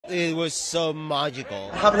It was so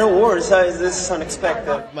magical. I have no words. This is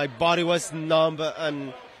unexpected. My body was numb,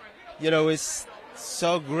 and it's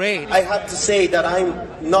so great. I have to say that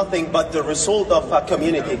I'm nothing but the result of a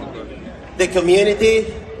community. The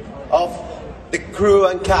community of the crew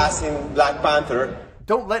and cast in Black Panther.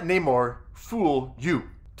 Don't let Namor fool you.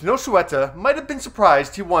 Tenoch Huerta might have been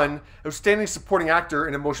surprised he won Outstanding Supporting Actor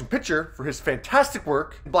in a Motion Picture for his fantastic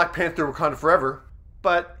work in Black Panther Wakanda Forever,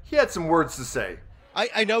 but he had some words to say.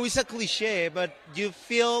 I know it's a cliche, but you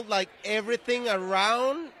feel like everything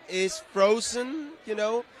around is frozen,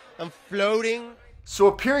 and floating. So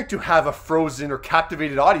appearing to have a frozen or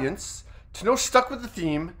captivated audience, Tenoch stuck with the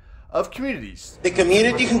theme of communities. The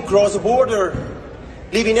community who crossed the border,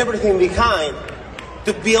 leaving everything behind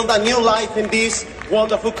to build a new life in this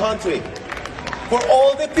wonderful country. For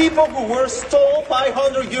all the people who were stole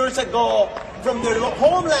 500 years ago from their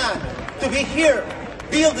homeland to be here,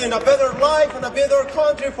 building a better life and a better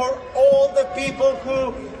country for all the people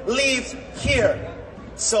who live here.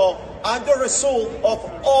 So I'm the result of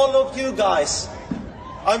all of you guys.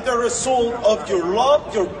 I'm the result of your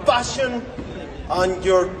love, your passion, and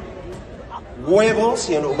your huevos,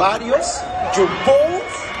 ovarios, your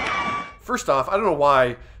bones. First off, I don't know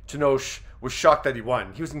why Tenoch was shocked that he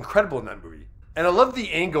won. He was incredible in that movie. And I love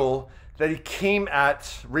the angle that he came at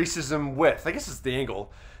racism with. I guess it's the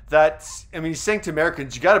angle that, he's saying to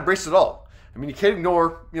Americans, you got to embrace it all. You can't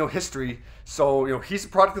ignore, history. So, he's a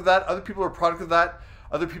product of that. Other people are a product of that.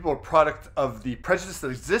 Other people are a product of the prejudice that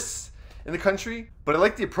exists in the country. But I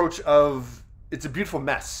like the approach of, it's a beautiful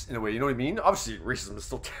mess in a way, you know what I mean? Obviously, racism is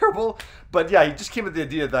still terrible. But yeah, he just came with the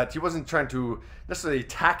idea that he wasn't trying to necessarily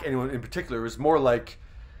attack anyone in particular. It was more like,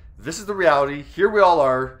 this is the reality. Here we all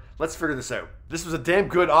are. Let's figure this out. This was a damn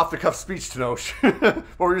good off-the-cuff speech, Tenoch.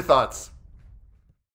 What were your thoughts?